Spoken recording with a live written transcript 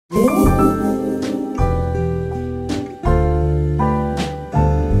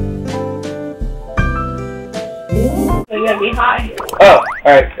say hi. Oh,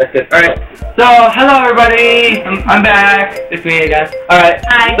 alright, that's good. Alright, so, hello everybody! I'm back. It's me again. Alright,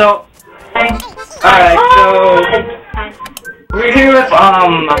 Hi. so... Hi. Alright, so... Hi. We're here with,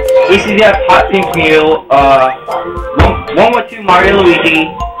 ACDF Hot Pink Mule, 112 Mario Luigi,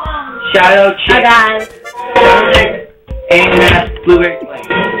 Shadow Chick, Hi guys. and Blueberry Flame,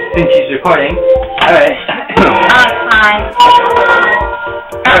 since she's recording. Alright. Hi.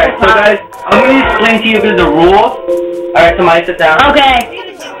 Alright, so guys, I'm going to explain to you the rules. Alright, somebody sit down. Okay.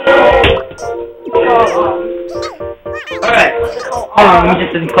 Alright. Hold on, let me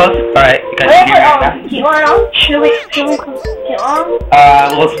just sit close. Alright, you guys can hear me right now. Keep on. Should we keep on?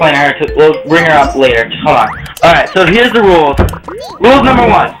 We'll explain her we'll bring her up later. Just hold on. Alright, so here's the rules. Rule number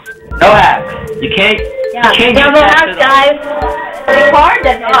 1. No hacks. You can't use hacks, guys. It's hard,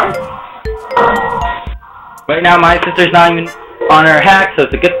 that's not. Right now my sister's not even on her hack, so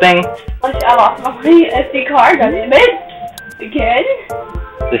it's a good thing. I lost my SD card, damn it. Again?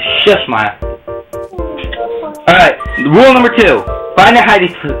 Just shush, Maya. Alright, rule number 2. Find a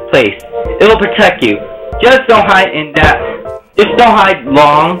hiding place. It will protect you. Just don't hide in that. Just don't hide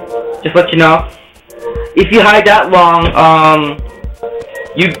long. Just let you know. If you hide that long,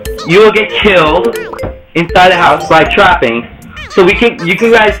 you will get killed inside the house by trapping. So you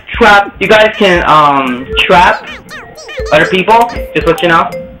guys can trap other people. Just let you know.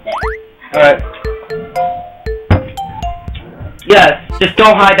 Alright. Yes, just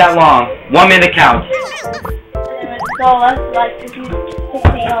don't hide that long. 1 minute counts. So let's if you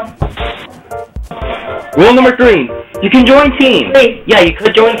pick me up. Rule number 3. You can join teams. Wait. Yeah, you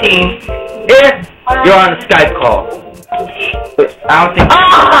could join teams if you're on a Skype call. But I don't think.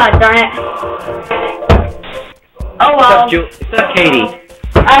 Ah, darn it. Oh well. Except Katie.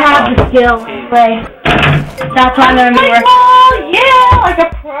 I have the skill. Wait. That's why I'm gonna be working. Oh yeah, like a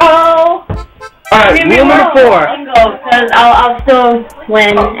pro. Alright, rule number 4. I can go because I'll still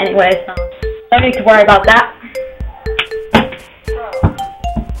win anyway, so don't need to worry about that.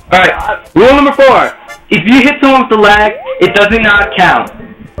 Alright, rule number 4. If you hit someone with the lag, it does not count.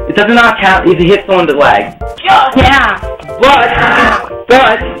 It does not count if you hit someone with the lag. Yeah.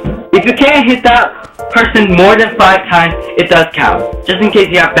 But if you can't hit that person more than 5 times, it does count. Just in case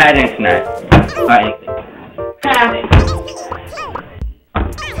you have bad internet.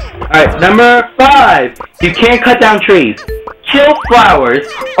 Alright, number 5. You can't cut down trees. Kill flowers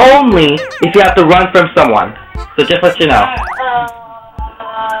only if you have to run from someone. So just let you know.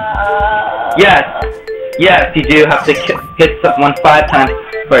 Yes, you do have to hit someone 5 times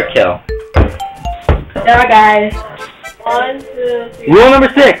for a kill. There, guys. 1, 2, 3. Rule number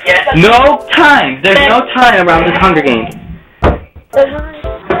 6. No time. There's no time around this Hunger Games.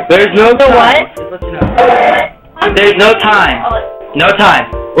 There's no time. What? Just let you know. There's no time. No time.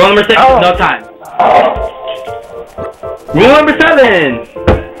 Rule number 6 is no time. Rule number 7.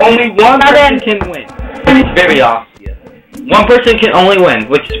 Only one person can win. It's very obvious. One person can only win,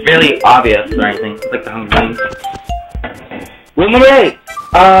 which is really obvious or anything. It's like the Hunger Games. Rule number 8.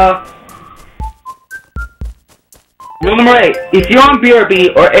 Rule number 8. If you're on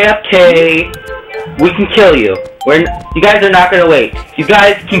BRB or AFK, we can kill you. You guys are not gonna wait. You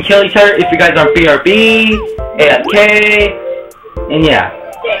guys can kill each other if you guys are on BRB, AFK, and yeah.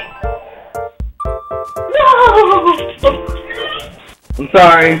 No! I'm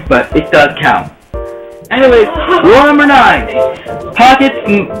sorry, but it does count. Anyways, rule number 9. Pockets.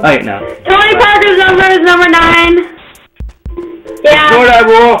 Wait, no. Tony Parker's number is number 9. Yeah. Ignore that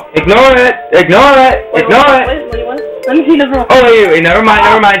rule. Ignore it. Ignore it. Ignore it. Wait. Let me see the rule. Oh wait. Never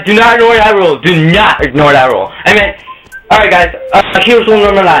mind. Do not ignore that rule. Do not ignore that rule. I mean, alright guys. Here's rule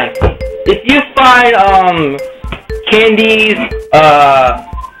number 9. If you find candies,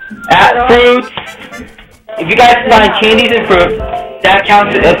 fruits. If you guys find candies and fruits, that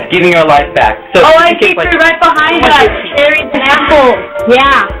counts as giving your life back. So I see fruit right behind us. Cherries and apples.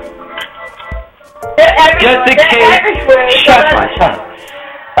 Yeah. Just in case. Shut up.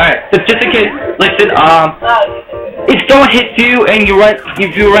 Alright, so just in case, listen, if someone hits you and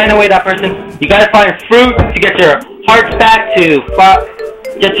if you ran away that person, you gotta find fruit to get your hearts back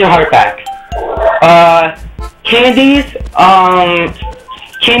get your heart back. Candies,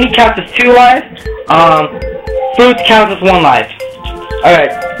 candy counts as 2 lives, fruits counts as 1 life.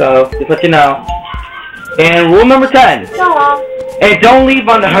 Alright, so just let you know. And rule number 10. And don't leave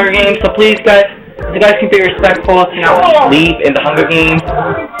on the Hunger Games, so please guys, you guys can be respectful to not leave in the Hunger Games.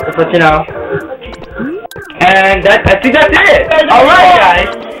 Just let you know. And I think that's it. Alright guys.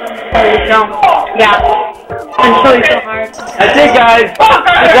 Yeah. I'm so hard. That's it guys.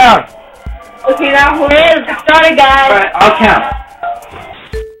 Sit down. Okay, now who is? Started guys. Alright, I'll count.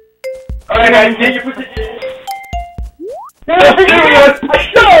 Alright guys, get your position. Alright.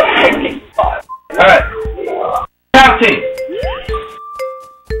 Counting.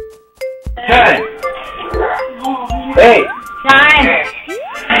 10. 8. 9.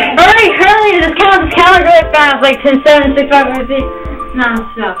 Hurry, just count this calendar really fast, like 10, 7, 6, 5, 4, 3. No,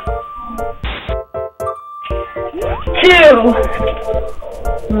 stop.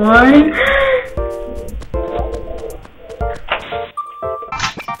 2. 1.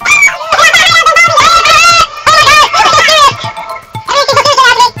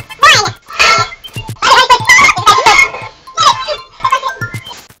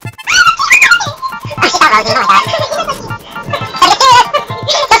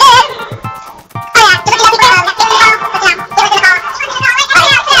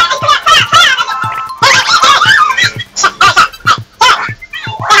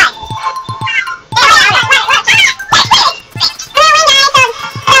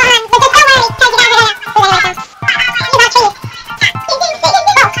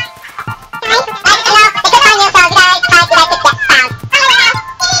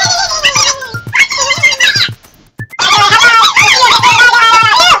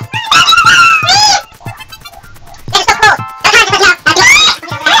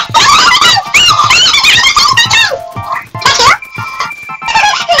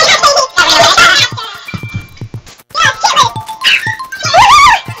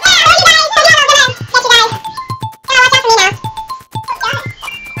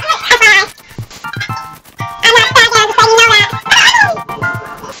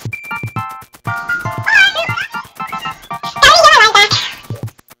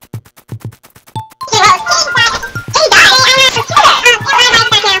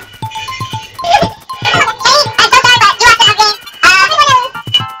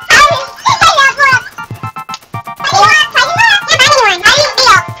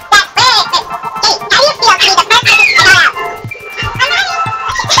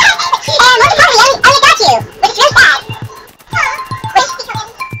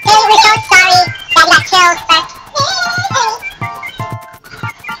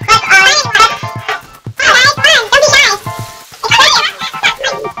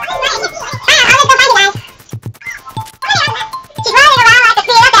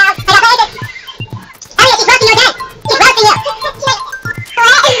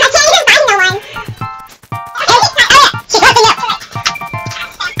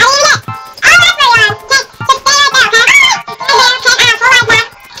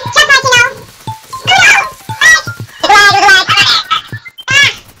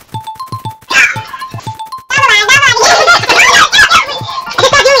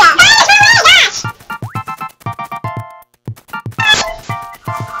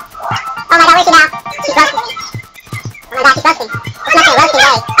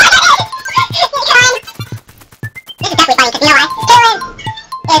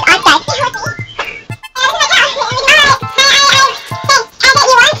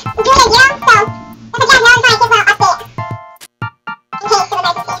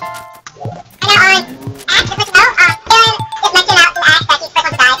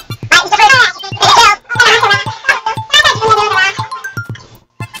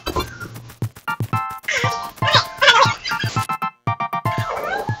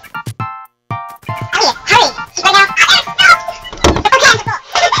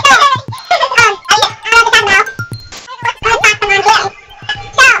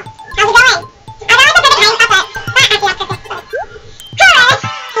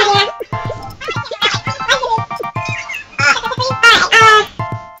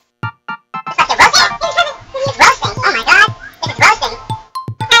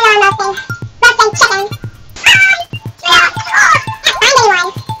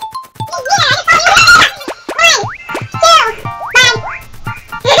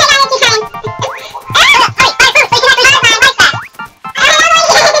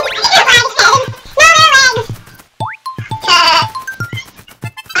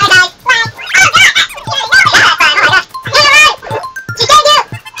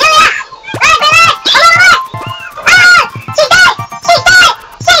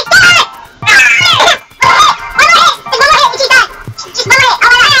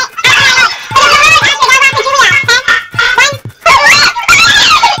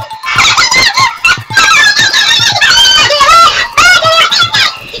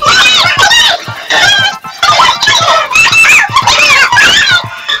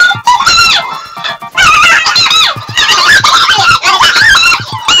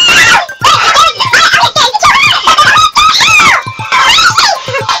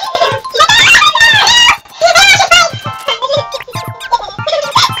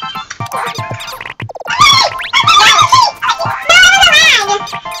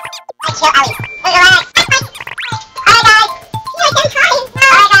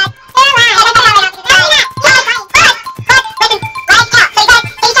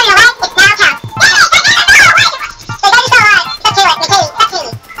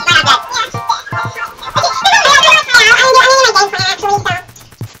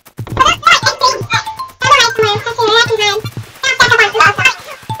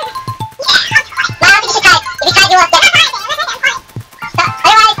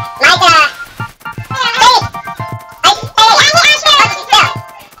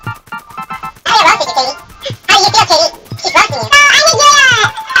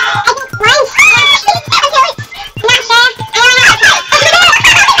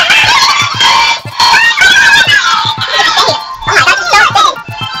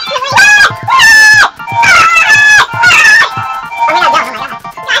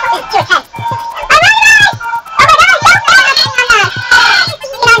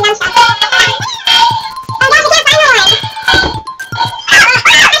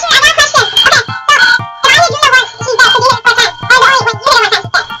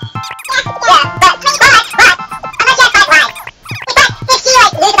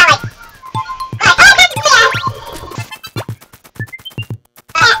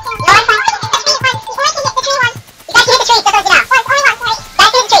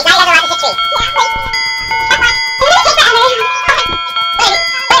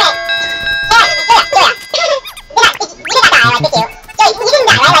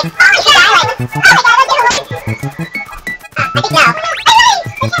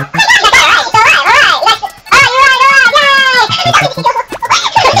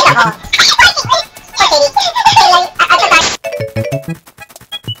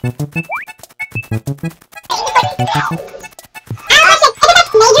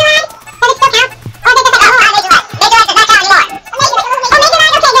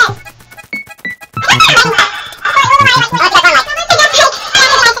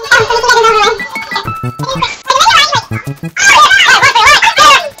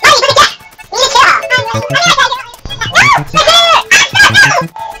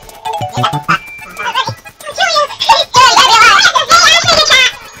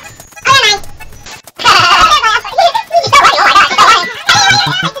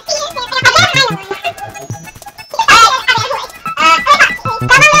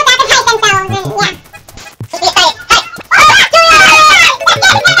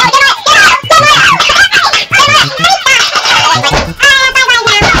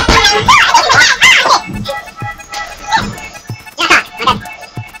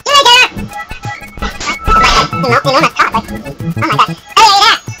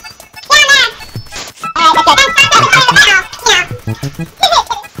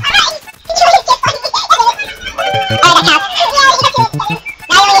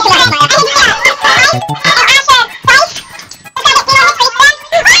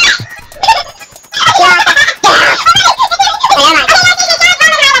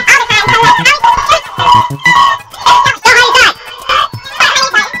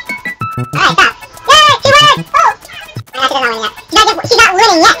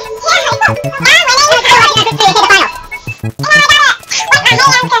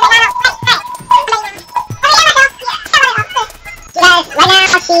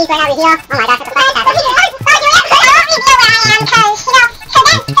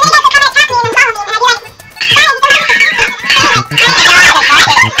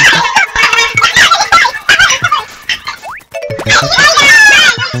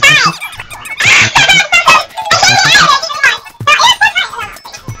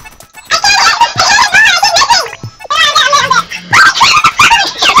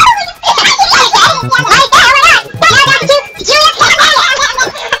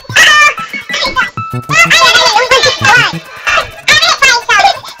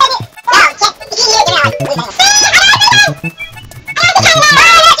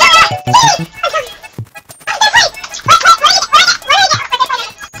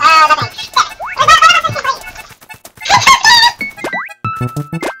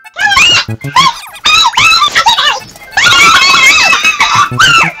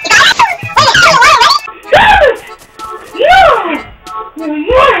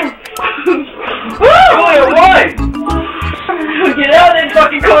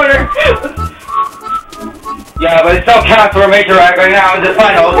 Yeah, but it still counts for a major act right now in the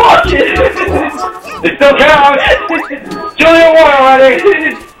finals. Watch it! It still counts! Julia won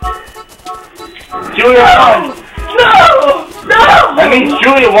already! Julia won! No! No! That means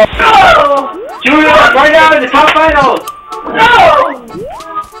Julia won! No! Julia won right now in the top finals! No!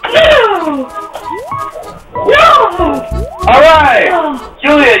 No! No! Alright!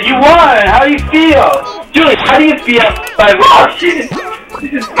 Julia, you won! How do you feel? Julia, how do you feel by watching?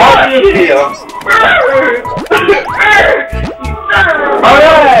 How do you feel?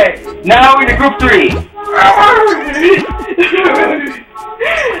 Alright! Now we're in group 3.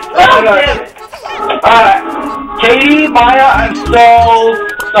 Katie, Maya, I'm so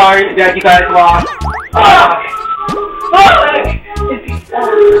sorry that you guys lost.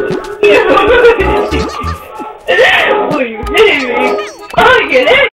 What are you hitting me? I get it!